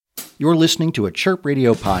You're listening to a Chirp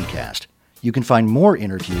Radio podcast. You can find more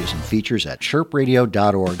interviews and features at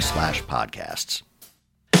chirpradio.org/podcasts.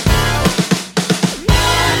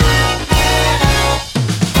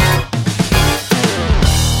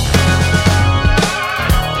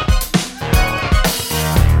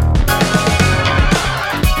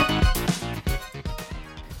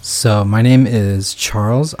 So my name is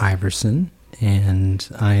Charles Iverson, and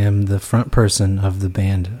I am the front person of the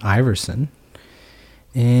band Iverson.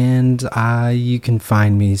 And you can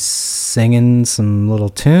find me singing some little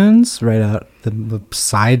tunes right out the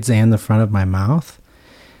sides and the front of my mouth.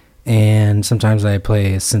 And sometimes I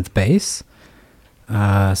play synth bass.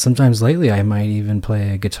 Sometimes lately I might even play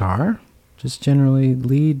a guitar. Just generally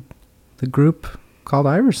lead the group called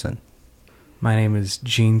Iverson. My name is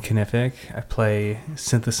Gene Knifick. I play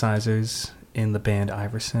synthesizers in the band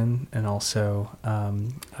Iverson, and also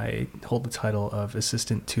I hold the title of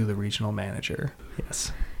assistant to the regional manager.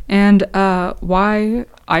 Yes. And why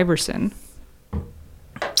Iverson?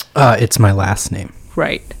 It's my last name.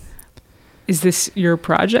 Right. Is this your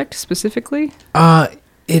project specifically?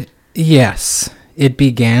 Yes. It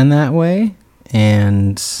began that way,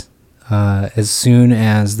 and as soon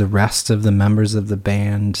as the rest of the members of the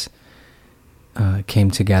band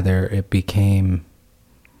came together, it became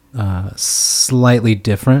slightly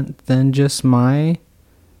different than just my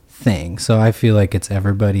thing. So I feel like it's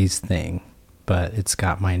everybody's thing, but it's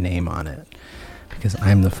got my name on it because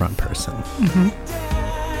I'm the front person. Mm-hmm.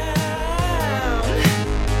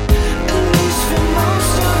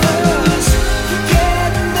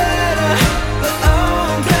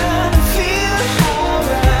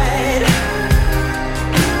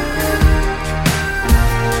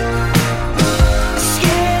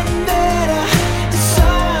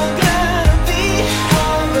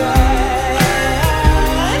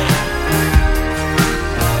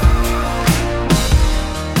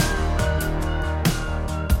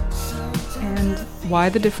 Why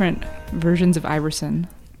the different versions of Iverson,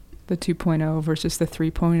 the 2.0 versus the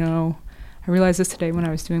 3.0? I realized this today when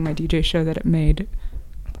I was doing my DJ show that it made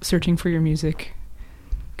searching for your music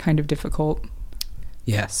kind of difficult.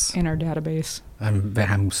 Yes. In our database.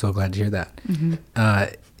 I'm so glad to hear that. Mm-hmm.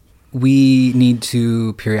 We need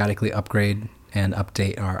to periodically upgrade and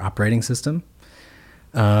update our operating system.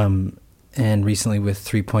 And recently with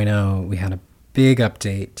 3.0, we had a big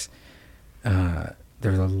update.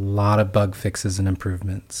 There were a lot of bug fixes and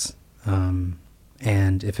improvements.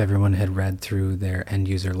 And if everyone had read through their end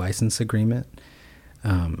user license agreement,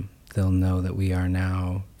 they'll know that we are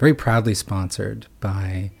now very proudly sponsored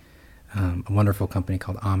by a wonderful company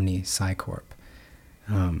called Omni Sci-Corp.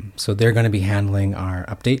 So they're going to be handling our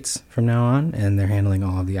updates from now on, and they're handling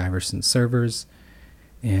all of the Iverson servers,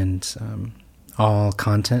 and all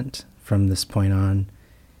content from this point on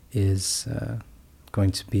is going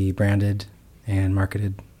to be branded and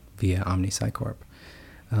marketed via Omni Sci-Corp.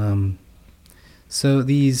 So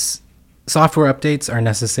these software updates are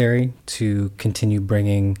necessary to continue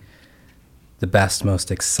bringing the best,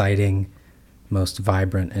 most exciting, most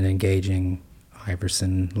vibrant and engaging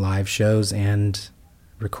Iverson live shows and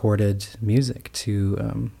recorded music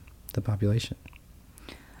to the population.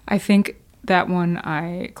 I think that one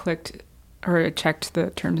I clicked or checked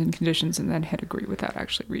the terms and conditions and then hit agree without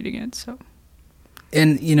actually reading it, so...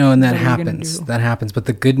 And, and that happens. That happens. But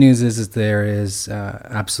the good news is there is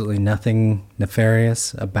absolutely nothing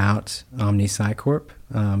nefarious about Omni Sci-Corp.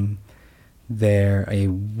 They're a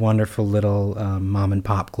wonderful little mom and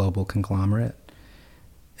pop global conglomerate.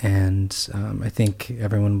 And I think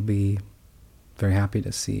everyone will be very happy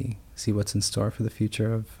to see what's in store for the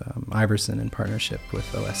future of Iverson in partnership with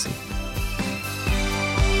OSC.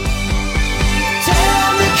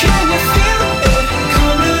 Tell me, can you feel it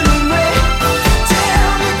coming away?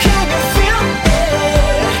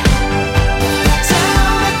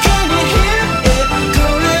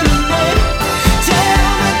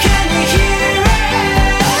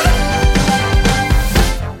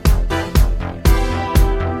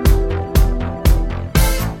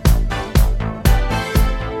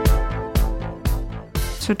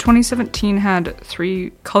 So 2017 had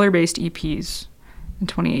 3 color-based EPs, and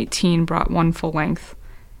 2018 brought 1 full-length,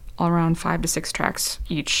 all around 5 to 6 tracks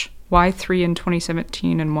each. Why 3 in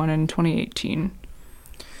 2017 and 1 in 2018?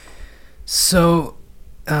 So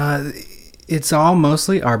it's all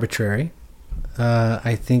mostly arbitrary.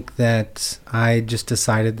 I think that I just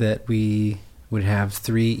decided that we would have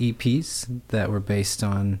 3 EPs that were based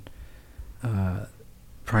on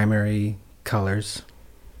primary colors,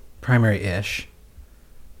 primary-ish.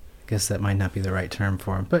 I guess that might not be the right term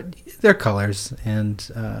for them, but they're colors, and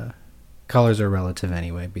colors are relative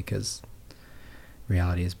anyway because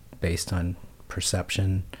reality is based on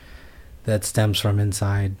perception. that stems from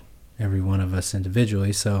inside every one of us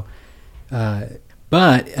individually. So,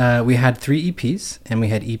 but we had 3 EPs, and we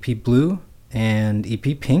had EP Blue and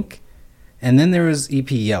EP Pink, and then there was EP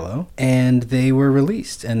Yellow, and they were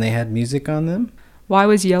released, and they had music on them. Why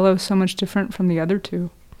was Yellow so much different from the other 2?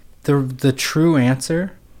 The true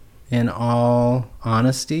answer, in all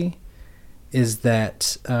honesty, is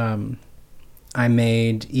that I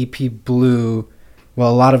made EP Blue.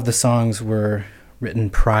 Well, a lot of the songs were written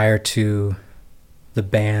prior to the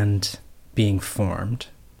band being formed.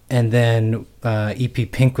 And then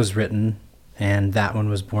EP Pink was written, and that one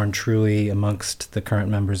was born truly amongst the current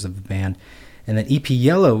members of the band. And then EP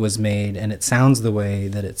Yellow was made, and it sounds the way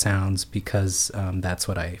that it sounds because that's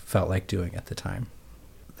what I felt like doing at the time.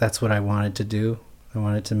 That's what I wanted to do. I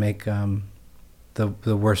wanted to make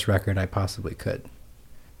the worst record I possibly could.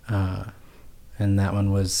 And that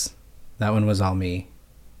one was all me,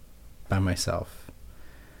 by myself.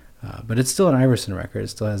 But it's still an Iverson record. It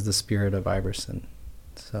still has the spirit of Iverson.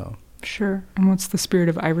 So Sure. And what's the spirit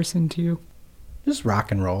of Iverson to you? just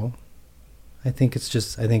rock and roll. I think it's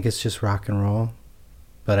just rock and roll,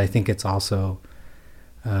 but I think it's also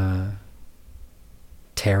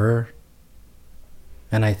terror,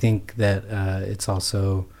 and I think that it's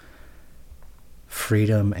also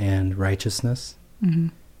freedom and righteousness,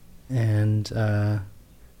 and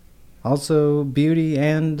also beauty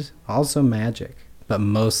and also magic, but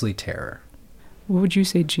mostly terror. What would you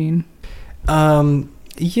say, Gene?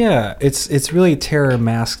 Yeah, it's really terror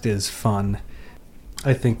masked as fun.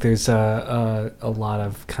 I think there's a lot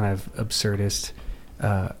of kind of absurdist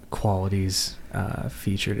qualities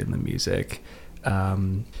featured in the music.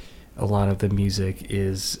 A lot of the music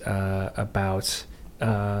is about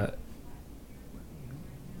kind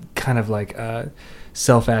of like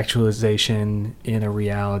self-actualization in a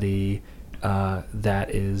reality that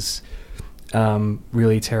is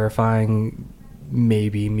really terrifying,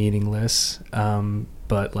 maybe meaningless,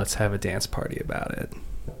 but let's have a dance party about it.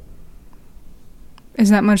 Is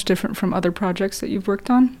that much different from other projects that you've worked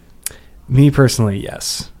on? Me personally,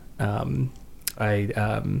 yes. I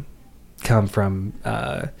come from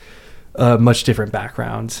a much different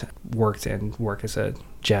background. Work as a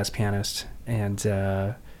jazz pianist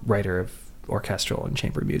and writer of orchestral and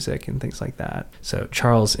chamber music and things like that. So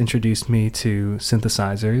Charles introduced me to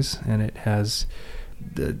synthesizers, and it has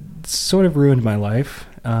sort of ruined my life,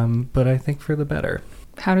 but I think for the better.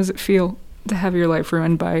 How does it feel to have your life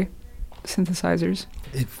ruined by synthesizers?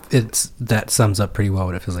 That sums up pretty well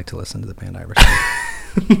what it feels like to listen to the band Iverson.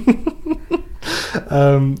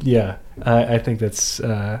 Yeah, I think that's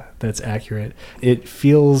accurate. It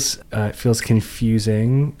feels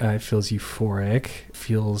confusing. It feels euphoric. It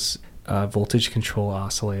feels voltage control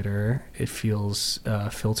oscillator. It feels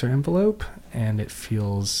filter envelope, and it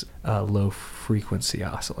feels low frequency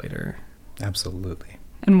oscillator. Absolutely.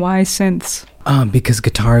 And why synths? Because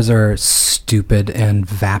guitars are stupid and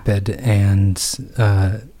vapid and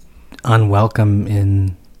unwelcome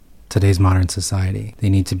in today's modern society. They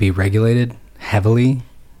need to be regulated heavily.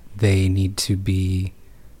 They need to be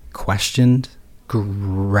questioned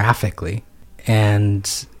graphically.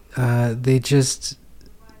 And they just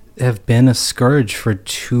have been a scourge for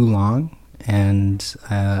too long. And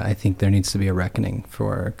I think there needs to be a reckoning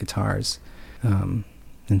for guitars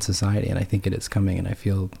in society, and I think it is coming, and I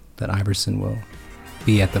feel that Iverson will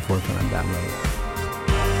be at the forefront of that wave.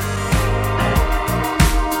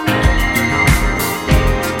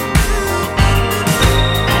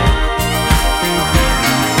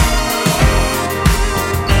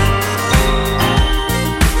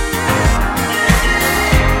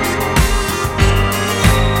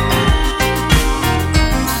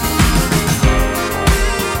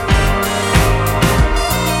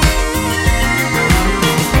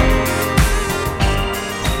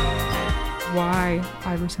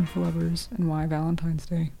 Iverson for Lovers, and why Valentine's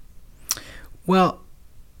Day? Well,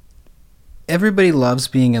 everybody loves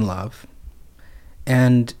being in love,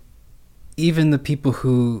 and even the people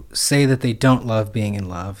who say that they don't love being in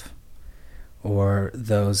love, or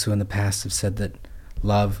those who in the past have said that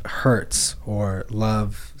love hurts, or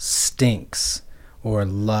love stinks, or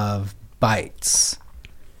love bites,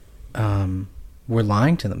 were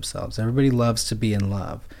lying to themselves. Everybody loves to be in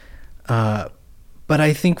love. But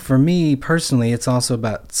I think for me personally, it's also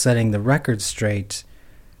about setting the record straight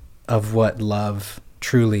of what love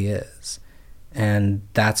truly is. And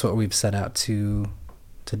that's what we've set out to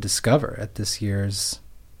discover at this year's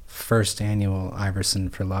first annual Iverson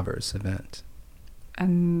for Lovers event.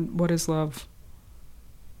 And what is love?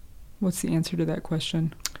 What's the answer to that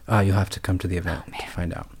question? You'll have to come to the event to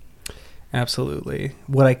find out. Absolutely.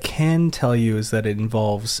 What I can tell you is that it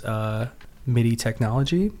involves MIDI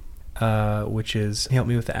technology. which is, help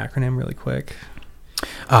me with the acronym really quick.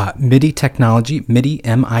 MIDI technology, MIDI,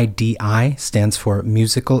 M-I-D-I, stands for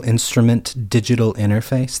Musical Instrument Digital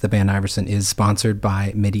Interface. The band Iverson is sponsored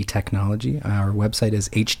by MIDI technology. Our website is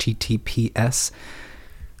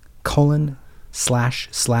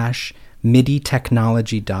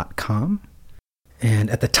https://miditechnology.com. And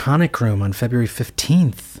at the Tonic Room on February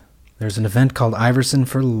 15th, there's an event called Iverson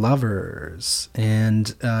for Lovers.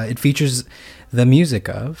 And it features the music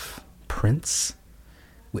of Prince,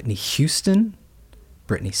 Whitney Houston,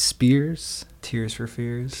 Britney Spears, Tears for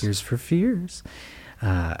Fears,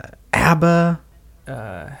 ABBA,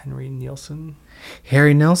 Henry Nielsen.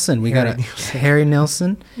 Harry Nilsson. We got Harry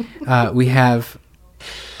Nilsson. We have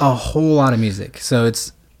a whole lot of music. So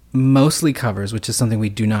it's mostly covers, which is something we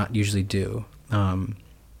do not usually do.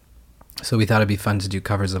 So we thought it'd be fun to do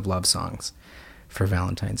covers of love songs for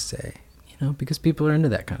Valentine's Day, because people are into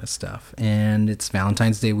that kind of stuff. And it's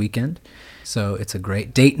Valentine's Day weekend, so it's a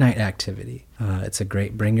great date night activity. It's a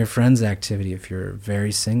great bring your friends activity if you're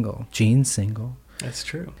very single. Jean's single. That's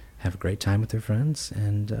true. Have a great time with your friends,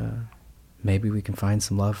 and maybe we can find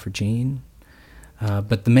some love for Jean.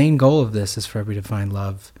 But the main goal of this is for everybody to find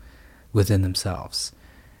love within themselves.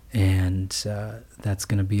 And that's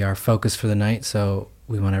going to be our focus for the night. So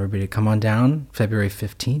we want everybody to come on down February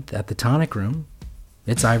 15th at the Tonic Room.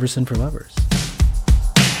 It's Iverson for Lovers.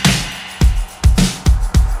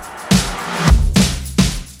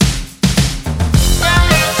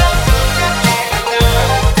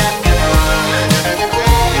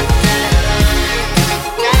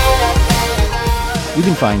 You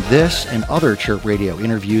can find this and other Chirp Radio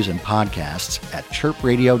interviews and podcasts at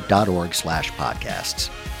chirpradio.org/podcasts.